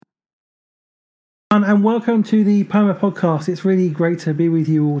And welcome to the Poema podcast. It's really great to be with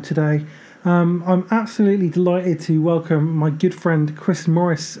you all today. I'm absolutely delighted to welcome my good friend Chris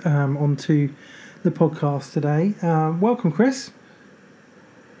Morris onto the podcast today. Welcome, Chris.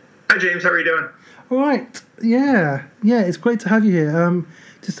 Hi, James. How are you doing? All right. Yeah, it's great to have you here.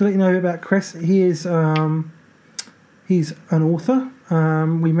 Just to let you know about Chris, he's an author.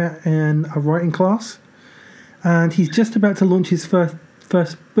 We met in a writing class, and he's just about to launch his first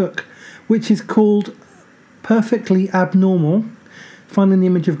book, which is called Perfectly Abnormal, Finding the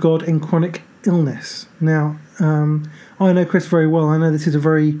Image of God in Chronic Illness. Now, I know Chris very well. I know this is a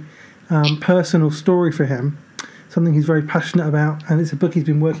very personal story for him, something he's very passionate about, and it's a book he's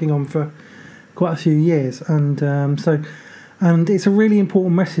been working on for quite a few years. And it's a really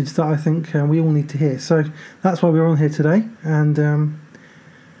important message that I think we all need to hear. So that's why we're on here today. And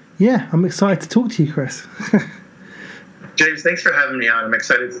I'm excited to talk to you, Chris. James, thanks for having me on. I'm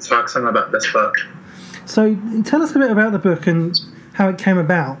excited to talk some about this book. So tell us a bit about the book and how it came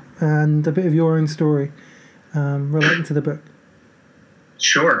about and a bit of your own story relating to the book.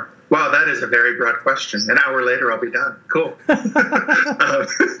 Sure. Wow, that is a very broad question. An hour later, I'll be done. Cool.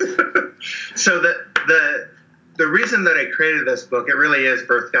 So the reason that I created this book, it really is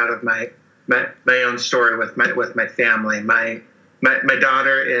birthed out of my own story with my family. My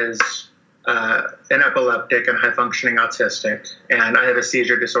daughter is an epileptic and high functioning autistic, and I have a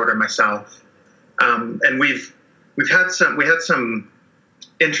seizure disorder myself. And we had some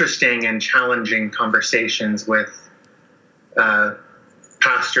interesting and challenging conversations with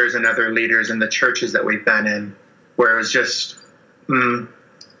pastors and other leaders in the churches that we've been in, where it was just I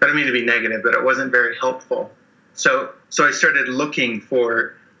don't mean to be negative, but it wasn't very helpful. So I started looking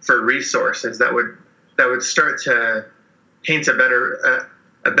for resources that would start to paint a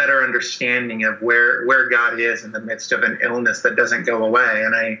better understanding of where God is in the midst of an illness that doesn't go away.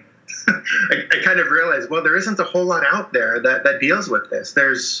 And I kind of realized, well, there isn't a whole lot out there that deals with this.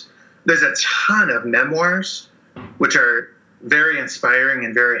 There's a ton of memoirs, which are very inspiring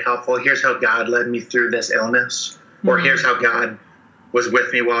and very helpful. Here's how God led me through this illness, or here's how God was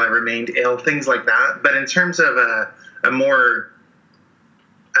with me while I remained ill, things like that. But in terms of a more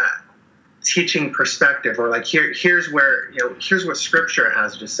teaching perspective, or like here's what Scripture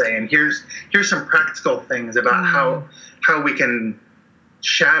has to say, and here's some practical things about how we can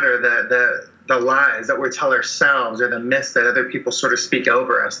shatter the lies that we tell ourselves or the myths that other people sort of speak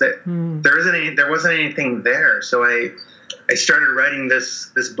over us. That there wasn't anything there. So I started writing this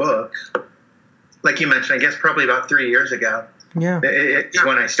book, like you mentioned, I guess probably about 3 years ago. Yeah, it's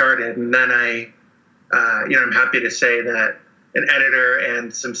when I started, and then I'm happy to say that an editor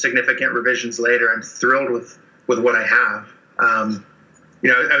and some significant revisions later, I'm thrilled with what I have. I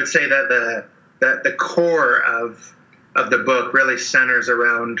would say that the core of the book really centers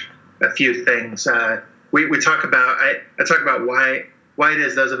around a few things. We talk about I talk about why it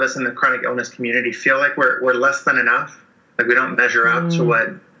is those of us in the chronic illness community feel like we're less than enough, like we don't measure up to what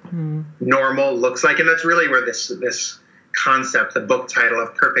normal looks like, and that's really where this concept, the book title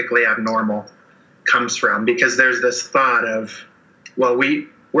of Perfectly Abnormal, comes from, because there's this thought of, well,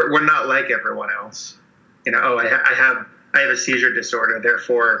 we're not like everyone else. I have a seizure disorder,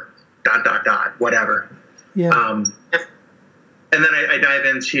 therefore ... whatever. Yeah. And then I dive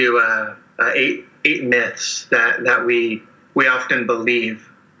into eight myths that we often believe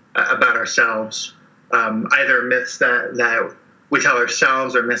about ourselves, either myths that we tell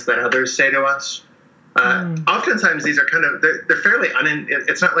ourselves or myths that others say to us. Oftentimes these are they're fairly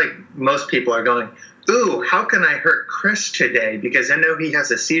it's not like most people are going, ooh, how can I hurt Chris today because I know he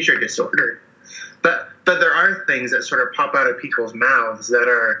has a seizure disorder. But there are things that sort of pop out of people's mouths that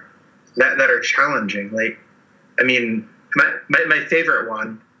are challenging. Like, I mean, my favorite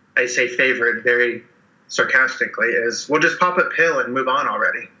one, I say favorite very sarcastically, is, well, just pop a pill and move on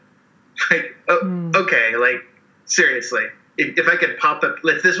already. Like, okay, like, seriously. If I could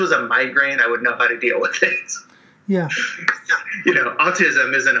if this was a migraine, I would know how to deal with it. Yeah.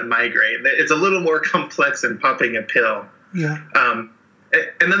 Autism isn't a migraine. It's a little more complex than popping a pill. Yeah. And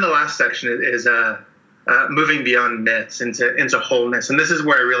then the last section is moving beyond myths into wholeness. And this is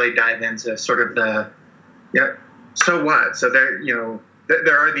where I really dive into sort of so what? So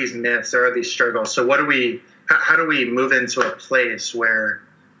there are these myths, there are these struggles. So how do we move into a place where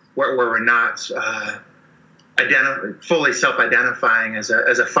we're not fully self-identifying as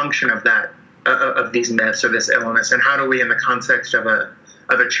a function of that, of these myths or this illness, and how do we, in the context of a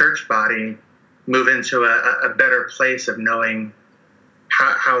church body, move into a better place of knowing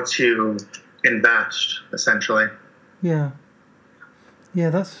how to invest, essentially. Yeah,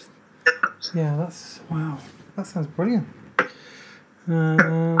 that's wow. That sounds brilliant.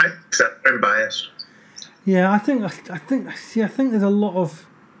 I'm biased. Yeah, I think there's a lot of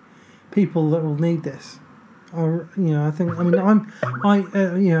people that will need this. As you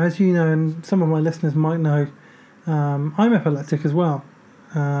know, and some of my listeners might know, I'm epileptic as well.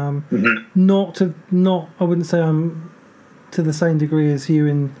 I wouldn't say I'm to the same degree as you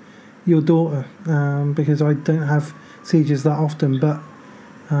and your daughter, because I don't have seizures that often. But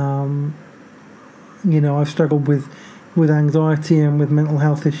I've struggled with anxiety and with mental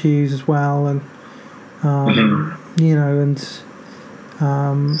health issues as well, and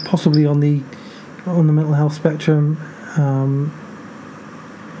possibly on the mental health spectrum.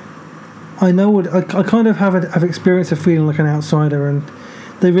 I know what I kind of have experienced of feeling like an outsider, and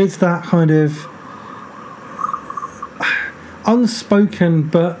there is that kind of unspoken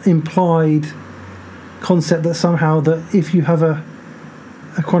but implied concept that somehow that if you have a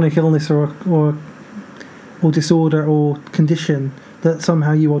chronic illness or disorder or condition, that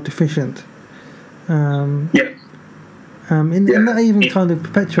somehow you are deficient. And that even kind of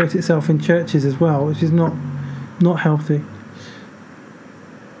perpetuates itself in churches as well, which is not healthy.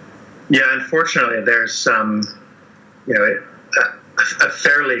 Yeah, unfortunately, there's some, a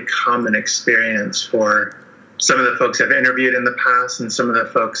fairly common experience for some of the folks I've interviewed in the past, and some of the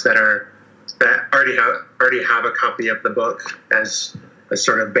folks that already have a copy of the book as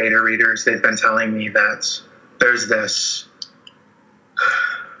sort of beta readers. They've been telling me that there's this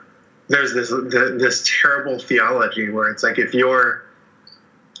terrible theology where it's like if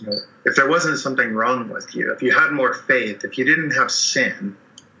there wasn't something wrong with you, if you had more faith, if you didn't have sin,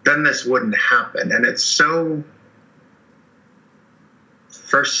 then this wouldn't happen. And it's so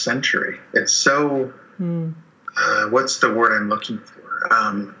first century. It's so what's the word I'm looking for?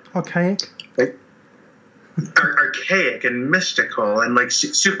 Archaic. Archaic and mystical and like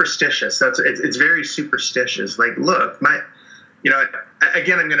superstitious. It's very superstitious. Like, look,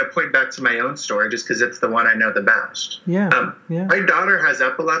 again, I'm going to point back to my own story just because it's the one I know the best. Yeah. My daughter has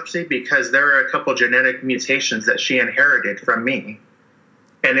epilepsy because there are a couple genetic mutations that she inherited from me.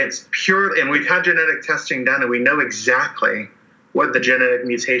 And it's pure, and we've had genetic testing done, and we know exactly what the genetic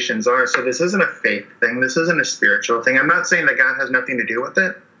mutations are. So this isn't a faith thing. This isn't a spiritual thing. I'm not saying that God has nothing to do with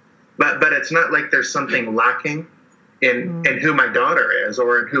it, but it's not like there's something lacking in who my daughter is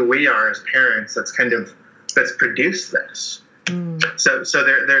or in who we are as parents that's produced this. So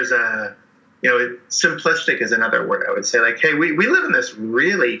there's a, simplistic is another word I would say. Like, hey, we live in this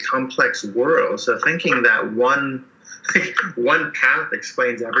really complex world. So thinking that one path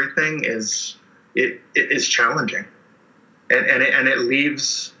explains everything is challenging, and it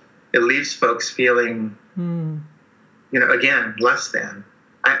leaves folks feeling, again, less than.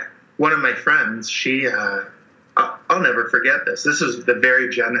 One of my friends, I'll never forget this. This was the very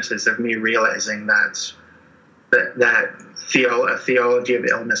genesis of me realizing that a theology of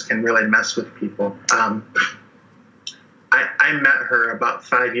illness can really mess with people. I met her about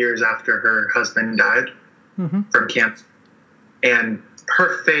 5 years after her husband died from cancer, and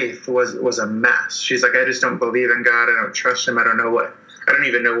her faith was a mess. She's like, I just don't believe in God. I don't trust him. I don't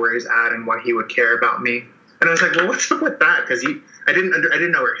even know where he's at and why he would care about me. And I was like, well, what's up with that? Because I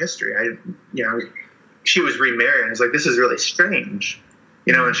didn't know her history. She was remarried. And I was like, this is really strange,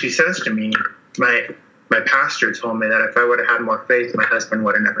 And she says to me, my pastor told me that if I would have had more faith, my husband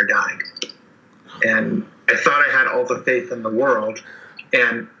would have never died. And I thought I had all the faith in the world,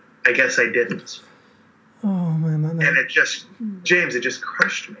 and I guess I didn't. Oh man! And it just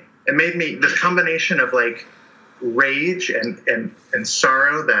crushed me. It made me this combination of like rage and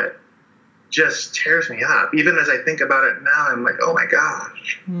sorrow that just tears me up. Even as I think about it now, I'm like, oh my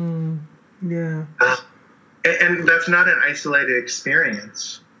gosh. Yeah. And that's not an isolated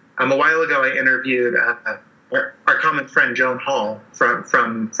experience. A while ago, I interviewed our common friend Joan Hall from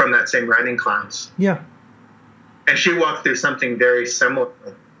that same writing class. Yeah. And she walked through something very similar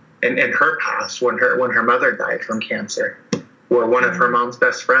in her past when her mother died from cancer, where one of her mom's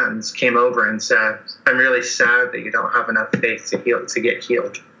best friends came over and said, I'm really sad that you don't have enough faith to get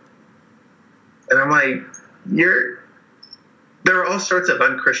healed. And I'm like, there are all sorts of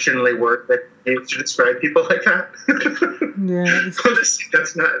unchristianly words that to describe people like that. Yeah,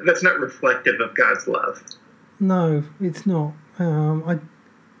 that's not reflective of God's love. No, it's not. Stuff like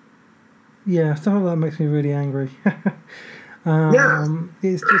that makes me really angry.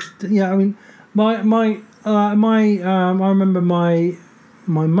 It's just I mean, I remember my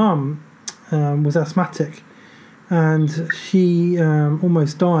mum was asthmatic, and she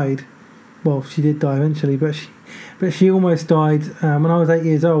almost died. Well, she did die eventually, but she almost died when I was 8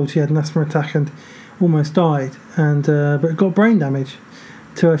 years old. She had an asthma attack and almost died, and but got brain damage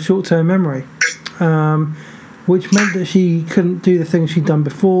to her short-term memory. which meant that she couldn't do the things she'd done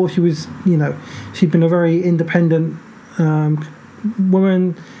before. She was, she'd been a very independent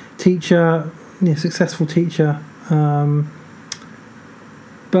woman, teacher, successful teacher,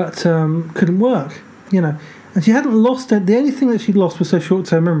 but couldn't work, And she hadn't lost it. The only thing that she'd lost was her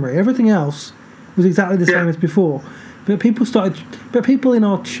short-term memory. Everything else was exactly the same as before. But people in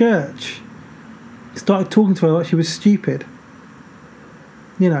our church started talking to her like she was stupid.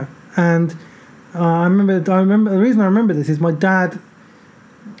 And I remember the reason I remember this is my dad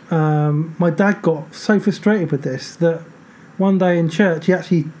got so frustrated with this that one day in church he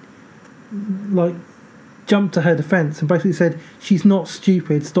actually jumped to her defense and basically said, she's not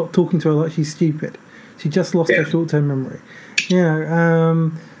stupid, stop talking to her like she's stupid, she just lost her short-term memory.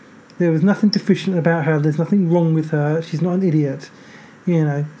 There was nothing deficient about her, there's nothing wrong with her, she's not an idiot.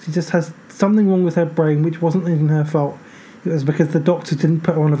 She just has something wrong with her brain, which wasn't even her fault. It was because the doctors didn't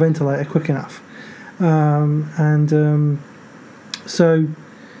put her on a ventilator quick enough. And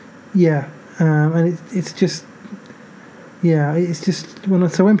it's just when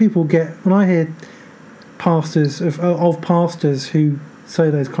I hear pastors of pastors who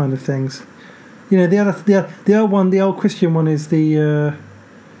say those kind of things, the old Christian one is the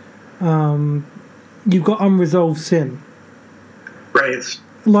you've got unresolved sin, right?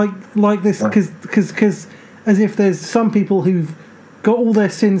 Like this, because as if there's some people who've got all their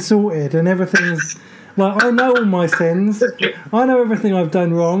sins sorted and everything's like, I know all my sins, I know everything I've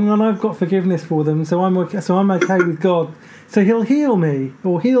done wrong, and I've got forgiveness for them, so I'm okay with God, so He'll heal me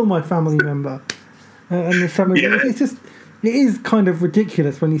or heal my family member. And there's something. It is kind of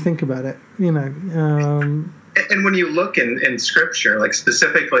ridiculous when you think about it, And when you look in Scripture, like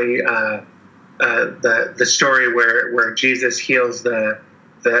specifically the story where Jesus heals the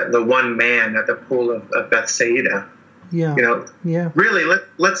one man at the pool of Bethsaida. Really,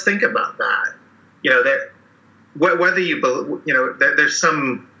 let's think about that. Whether there's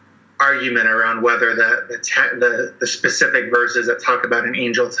some argument around whether the specific verses that talk about an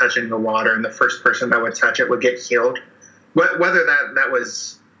angel touching the water and the first person that would touch it would get healed, whether that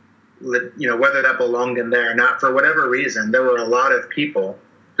was, whether that belonged in there or not. For whatever reason, there were a lot of people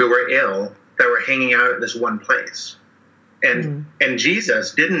who were ill that were hanging out at this one place. And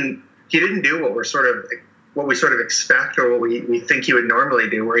Jesus didn't do what we sort of expect or what we think he would normally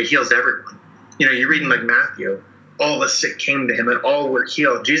do, where he heals everyone. You read in like Matthew, all the sick came to him and all were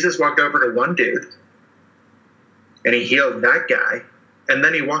healed. Jesus walked over to one dude and he healed that guy, and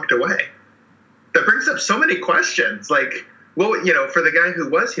then he walked away. That brings up so many questions. Like, for the guy who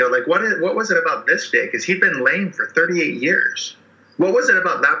was healed, like what was it about this day? Because he'd been lame for 38 years. What was it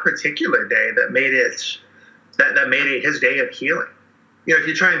about that particular day that made it his day of healing? If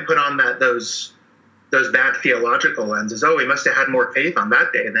you try and put on those bad theological lenses, he must have had more faith on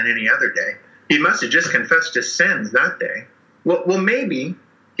that day than any other day. He must have just confessed his sins that day. Well, maybe,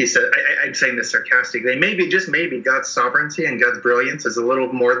 he said, I'm saying this sarcastically, maybe, just maybe, God's sovereignty and God's brilliance is a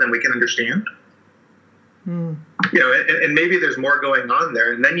little more than we can understand. And maybe there's more going on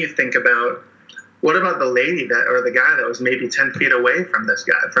there. And then you think about, what about the lady or the guy that was maybe 10 feet away from this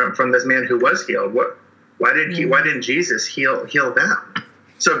guy, from this man who was healed? Why didn't Jesus heal them?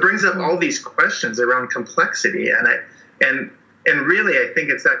 So it brings up all these questions around complexity, and really, I think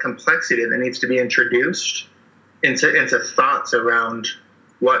it's that complexity that needs to be introduced into thoughts around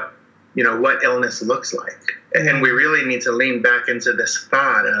what illness looks like. And we really need to lean back into this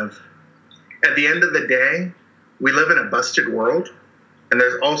thought of, at the end of the day, we live in a busted world, and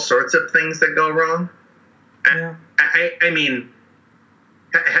there's all sorts of things that go wrong. Yeah. I mean,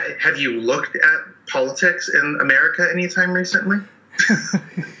 have you looked at politics in America anytime recently?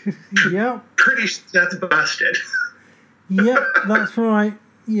 Yeah. That's busted. Yep, that's right.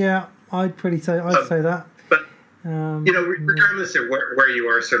 Yeah, I'd say that. But regardless of where you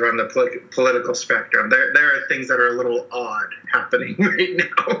are sort of on the political spectrum, there are things that are a little odd happening right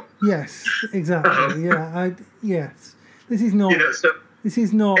now. Yes, exactly. Yes, this is not. This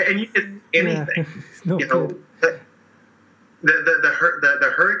is not. And anything. Yeah, it's not good.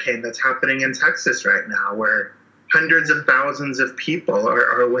 The hurricane that's happening in Texas right now, where hundreds of thousands of people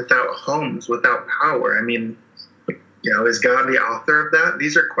are without homes, without power. I mean, is God the author of that?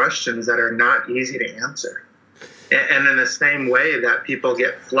 These are questions that are not easy to answer. And in the same way that people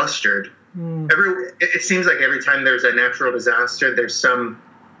get flustered, it seems like every time there's a natural disaster, there's some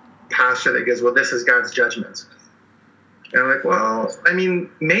pastor that goes, well, this is God's judgment. And I'm like, well, I mean,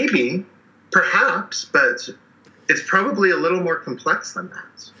 maybe, perhaps, but it's probably a little more complex than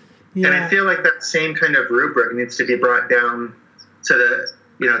that. Yeah. And I feel like that same kind of rubric needs to be brought down to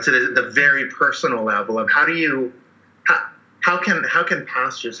the very personal level of how can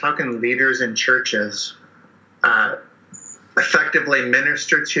pastors, how can leaders in churches uh, effectively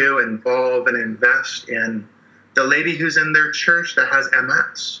minister to, involve, and invest in the lady who's in their church that has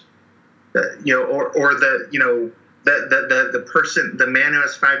MS, or the person, the man who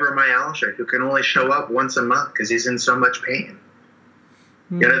has fibromyalgia, who can only show up once a month because he's in so much pain.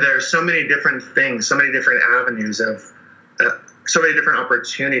 There are so many different things, so many different avenues of, so many different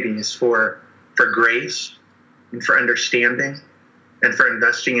opportunities for grace and for understanding and for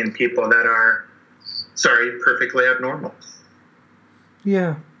investing in people that are, perfectly abnormal.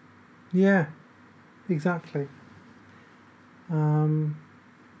 Yeah, exactly.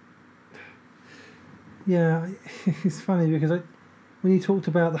 Yeah, it's funny because when you talked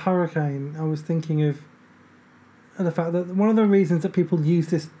about the hurricane, I was thinking of the fact that one of the reasons that people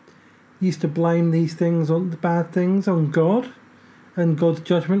used to blame these things, on the bad things, on God and God's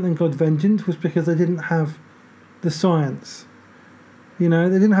judgment and God's vengeance, was because they didn't have the science. They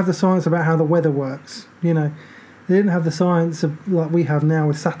didn't have the science about how the weather works. They didn't have the science like we have now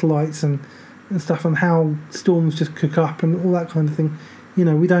with satellites and stuff, and how storms just cook up and all that kind of thing.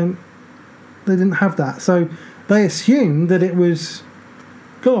 They didn't have that. So they assumed that it was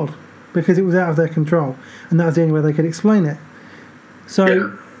God because it was out of their control, and that was the only way they could explain it.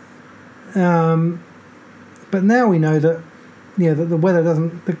 So, but now we know that, that the weather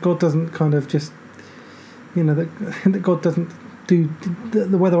doesn't, that God doesn't kind of just, that God doesn't do,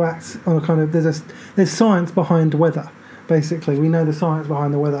 the weather acts on a kind of, there's science behind weather, basically. We know the science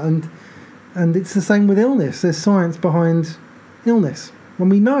behind the weather, and it's the same with illness. There's science behind illness, and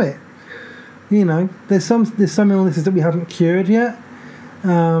we know it. There's some illnesses that we haven't cured yet.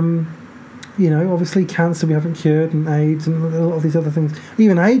 Obviously cancer we haven't cured, and AIDS, and a lot of these other things.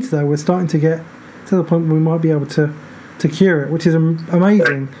 Even AIDS, though, we're starting to get to the point where we might be able to cure it, which is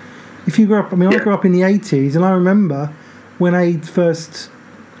amazing. If you grew up, I grew up in the 80s, and I remember when AIDS first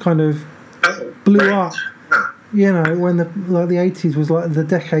kind of blew up. When the 80s was like the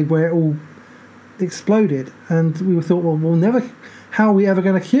decade where it all exploded, and we thought, well, we'll never. How are we ever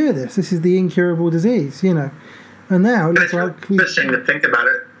going to cure this? This is the incurable disease, And now it looks like interesting to think about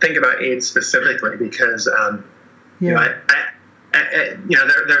it. Think about AIDS specifically, because there's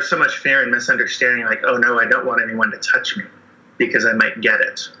so much fear and misunderstanding. Like, oh no, I don't want anyone to touch me because I might get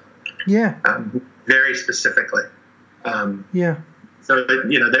it. Yeah. Very specifically. So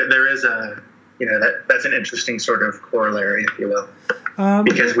there is a that's an interesting sort of corollary, if you will,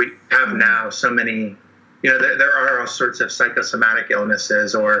 because we have now so many. There are all sorts of psychosomatic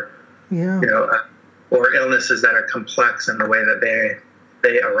illnesses, or or illnesses that are complex in the way that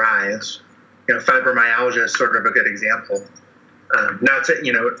they arise. Fibromyalgia is sort of a good example.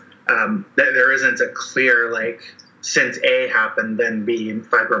 There isn't a clear, like, since A happened, then B,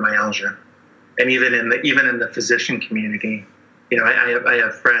 fibromyalgia, and even in the physician community, I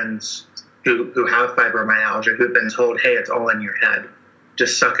have friends who have fibromyalgia who've been told, hey, it's all in your head,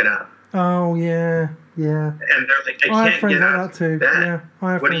 just suck it up. Oh yeah. And they're like, I can't get out of that. Yeah,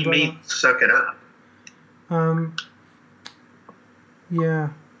 I have what do you mean, suck it up?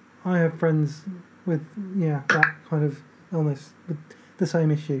 I have friends with that kind of illness, with the same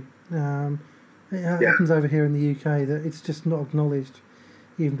issue. It happens over here in the UK, that it's just not acknowledged,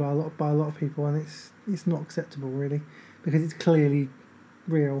 even by a lot of people, and it's not acceptable, really, because it's clearly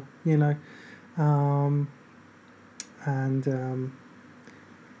real, it's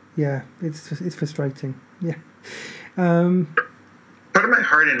frustrating. Yeah. Part of my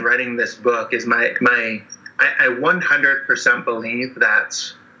heart in writing this book is I 100% believe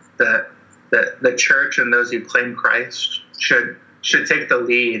that the church and those who claim Christ should take the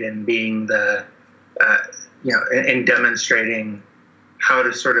lead in being in demonstrating how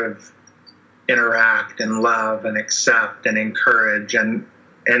to sort of interact and love and accept and encourage and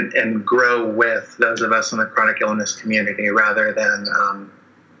grow with those of us in the chronic illness community, rather than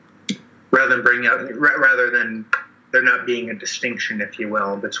there not being a distinction, if you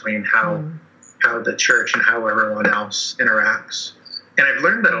will, between how the church and how everyone else interacts. And I've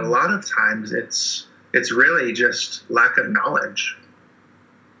learned that a lot of times it's really just lack of knowledge.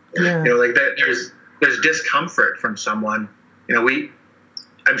 Yeah. Like there's discomfort from someone.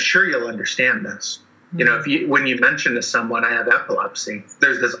 I'm sure you'll understand this. When you mention to someone, I have epilepsy,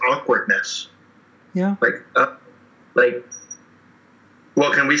 there's this awkwardness. Yeah.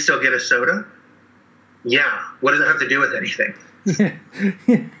 Well, can we still get a soda? Yeah. What does it have to do with anything?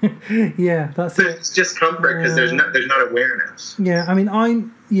 Yeah. That's it. It's discomfort because there's not awareness. Yeah. I mean,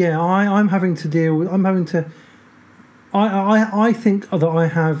 I'm having to deal with. I'm having to. I think that I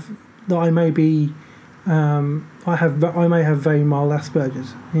may have very mild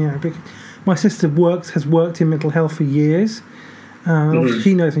Asperger's. Because my sister has worked in mental health for years,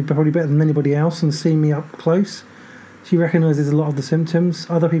 She knows me probably better than anybody else and seen me up close. She recognises a lot of the symptoms.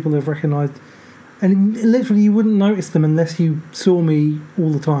 Other people have recognised, and literally you wouldn't notice them unless you saw me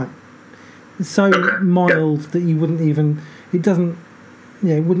all the time. It's so mild that you wouldn't even. It doesn't.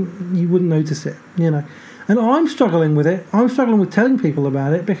 Yeah, you wouldn't notice it. And I'm struggling with it. I'm struggling with telling people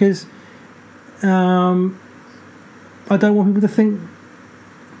about it because I don't want people to think.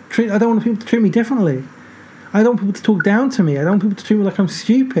 I don't want people to treat me differently. I don't want people to talk down to me. I don't want people to treat me like I'm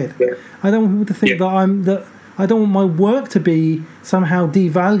stupid. Yeah. I don't want people to think that I don't want my work to be somehow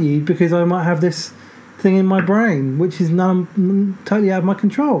devalued because I might have this thing in my brain, which is totally out of my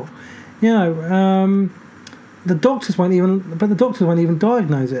control. The doctors won't even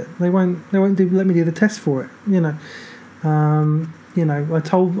diagnose it. They won't let me do the test for it.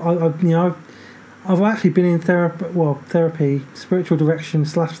 I've actually been in therapy, spiritual direction /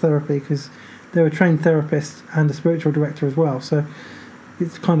 therapy, because they're a trained therapist and a spiritual director as well. So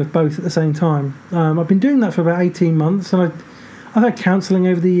it's kind of both at the same time. I've been doing that for about 18 months, and I've had counselling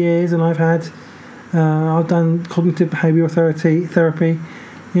over the years, and I've done cognitive behavioural therapy,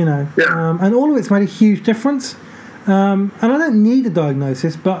 and all of it's made a huge difference. And I don't need a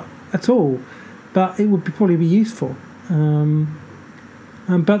diagnosis, but it would probably be useful.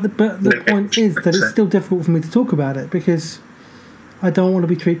 But the point is that it's still difficult for me to talk about it because I don't want to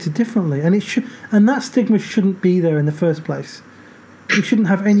be treated differently, and that stigma shouldn't be there in the first place. We shouldn't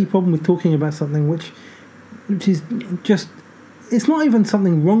have any problem with talking about something which is just. It's not even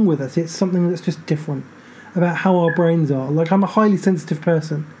something wrong with us. It's something that's just different about how our brains are. Like, I'm a highly sensitive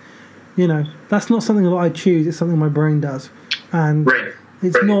person. That's not something that I choose. It's something my brain does, and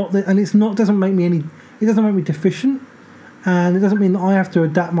doesn't make me any. It doesn't make me deficient, and it doesn't mean that I have to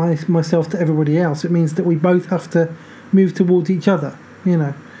adapt myself to everybody else. It means that we both have to move towards each other.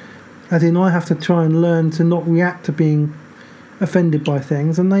 As in, I have to try and learn to not react to being offended by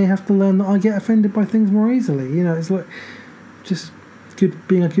things, and they have to learn that I get offended by things more easily. It's like just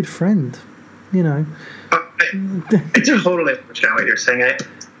being a good friend. I totally understand what you're saying.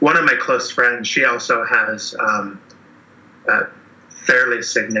 One of my close friends, she also has fairly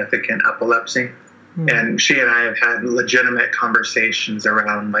significant epilepsy, and she and I have had legitimate conversations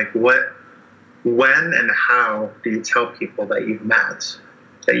around like when and how do you tell people that you've met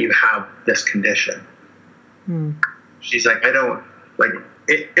that you have this condition? She's like, I don't like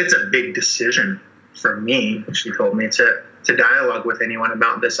it. It's a big decision for me. She told me to dialogue with anyone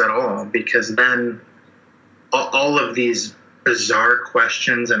about this at all, because then all of these bizarre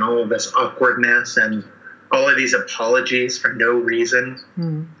questions and all of this awkwardness and all of these apologies for no reason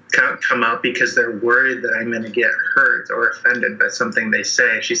come up because they're worried that I'm going to get hurt or offended by something they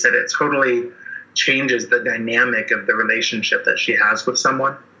say. She said it totally changes the dynamic of the relationship that she has with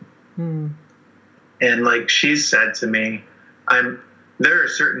someone. And like she's said to me, there are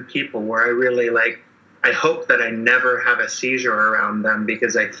certain people where I really I hope that I never have a seizure around them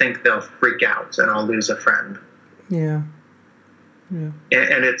because I think they'll freak out and I'll lose a friend. Yeah. And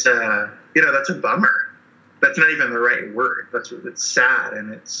it's that's a bummer. That's not even the right word. It's sad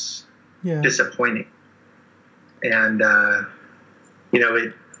and it's disappointing. And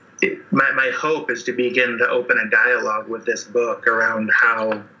my hope is to begin to open a dialogue with this book around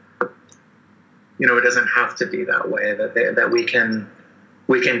how it doesn't have to be that way. That we can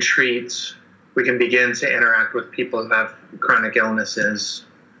begin to interact with people who have chronic illnesses.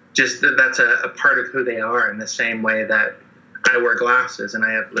 Just that's a part of who they are, in the same way that I wear glasses and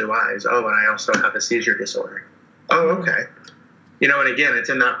I have blue eyes. Oh, and I also have a seizure disorder. Oh, okay. And again, it's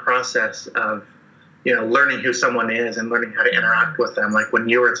in that process of, learning who someone is and learning how to interact with them. Like when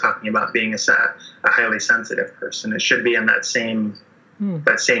you were talking about being a highly sensitive person, it should be in that same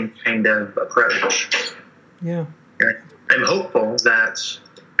kind of approach. Yeah. I'm hopeful that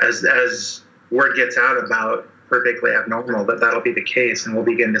as word gets out about Perfectly Abnormal, that'll be the case, and we'll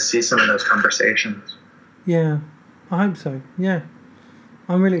begin to see some of those conversations. Yeah, I hope so. Yeah,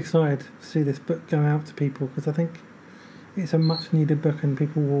 I'm really excited to see this book go out to people because I think it's a much needed book and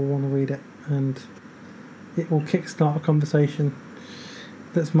people will want to read it, and it will kickstart a conversation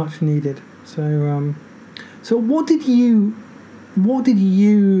that's much needed. So, so what did you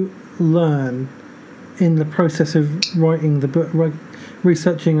learn in the process of writing the book,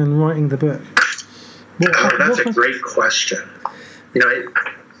 researching and writing the book? That's a great question. I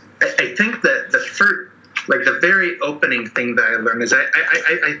think that the very opening thing that I learned is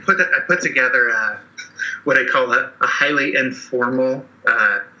I put together what I call a highly informal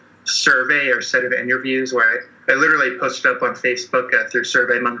survey or set of interviews where I literally posted up on Facebook through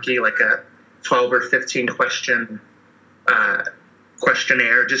SurveyMonkey like a 12 or 15 question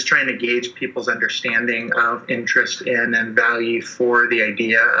questionnaire, just trying to gauge people's understanding of, interest in, and value for the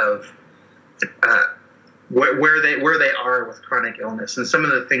idea of where they are with chronic illness. And some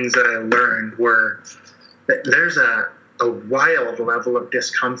of the things that I learned were that there's a wild level of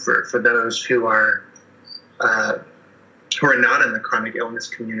discomfort for those who are not in the chronic illness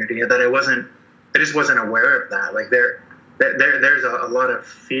community, that I just wasn't aware of that. Like there's a lot of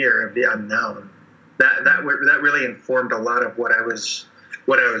fear of the unknown. That really informed a lot of what I was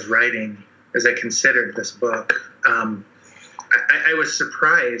writing as I considered this book. I was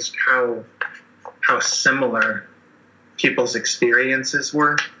surprised how similar people's experiences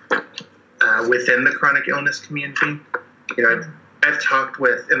were within the chronic illness community. You know, I've talked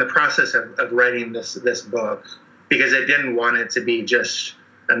with, in the process of writing this book, because I didn't want it to be just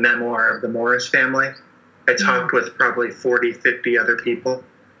a memoir of the Morris family. I talked with probably 40, 50 other people.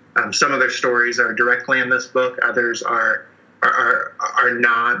 Some of their stories are directly in this book. Others are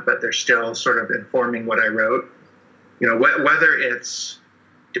not, but they're still sort of informing what I wrote. You know, whether it's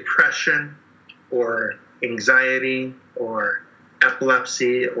depression or anxiety or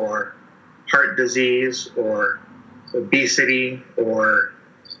epilepsy or heart disease or obesity or,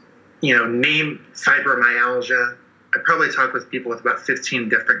 you know, name fibromyalgia. I probably talked with people with about 15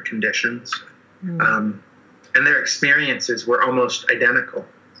 different conditions. And their experiences were almost identical.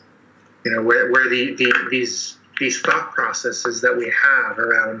 You know, where these thought processes that we have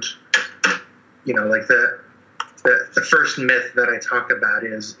around, you know, like the first myth that I talk about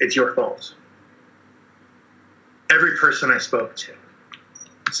is it's your fault. Every person I spoke to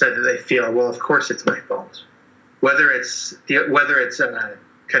said that they feel, well, of course it's my fault. Whether it's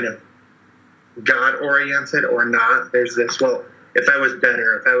kind of God-oriented or not, there's this, well, if I was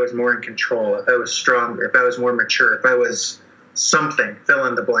better, if I was more in control, if I was stronger, if I was more mature, if I was something, fill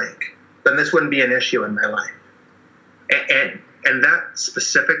in the blank, then this wouldn't be an issue in my life. And that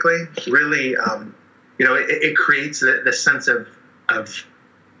specifically really, you know, it creates the sense of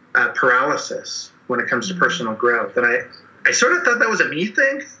paralysis when it comes to personal growth. And I sort of thought that was a me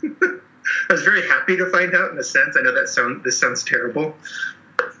thing. I was very happy to find out, in a sense. I know this sounds terrible.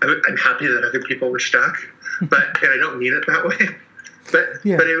 I'm happy that other people were stuck, and I don't mean it that way. But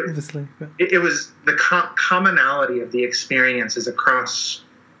obviously, it was the commonality of the experiences across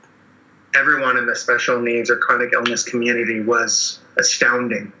everyone in the special needs or chronic illness community was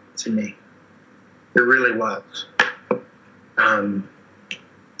astounding to me. It really was.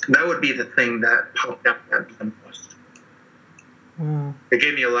 That would be the thing that popped out at the most. Wow. It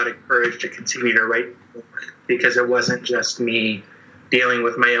gave me a lot of courage to continue to write the book, because it wasn't just me dealing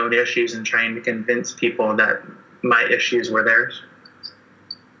with my own issues and trying to convince people that my issues were theirs.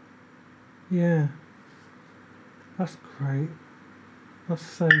 Yeah. That's great. That's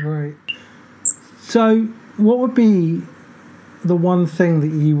so great. So, what would be the one thing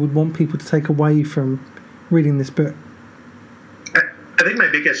that you would want people to take away from reading this book? I think my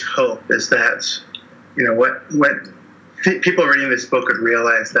biggest hope is that, you know, what people reading this book would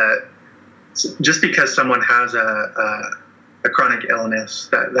realize, that just because someone has a chronic illness,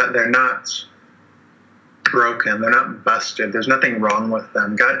 that they're not broken, they're not busted, there's nothing wrong with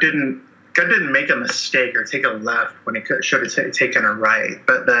them. God didn't make a mistake or take a left when he should have taken a right,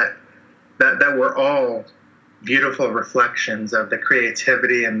 but that we're all beautiful reflections of the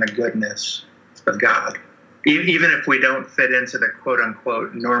creativity and the goodness of God, even if we don't fit into the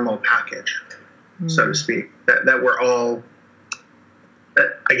quote-unquote normal package, so to speak. That we're all,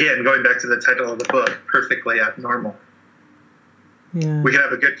 again, going back to the title of the book, perfectly abnormal. Yeah. We can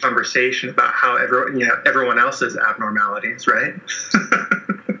have a good conversation about how everyone else's abnormalities, right?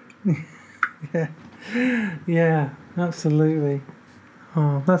 Yeah, absolutely.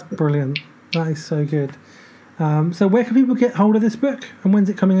 Oh, that's brilliant. That is so good. So where can people get hold of this book, and when's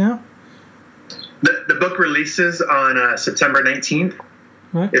it coming out? The book releases on September 19th.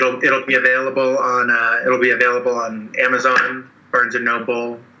 Right. It'll be available on Amazon, Barnes and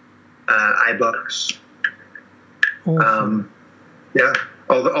Noble, iBooks. Awesome. Yeah,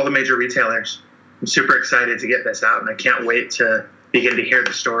 all the major retailers. I'm super excited to get this out, and I can't wait to begin to hear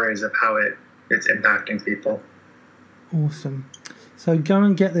the stories of how it's impacting people. Awesome. So go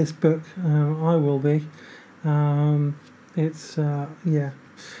and get this book. I will be. I'm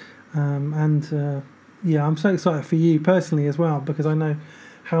so excited for you personally as well, because I know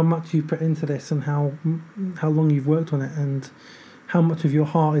how much you put into this and how long you've worked on it and how much of your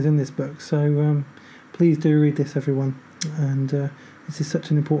heart is in this book. So please do read this, everyone. And this is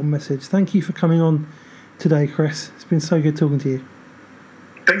such an important message. Thank you for coming on today, Chris. It's been so good talking to you.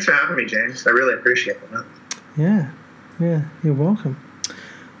 Thanks for having me, James. I really appreciate it. Yeah, you're welcome.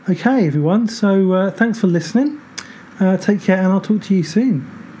 Okay, everyone. So thanks for listening. Take care, and I'll talk to you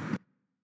soon.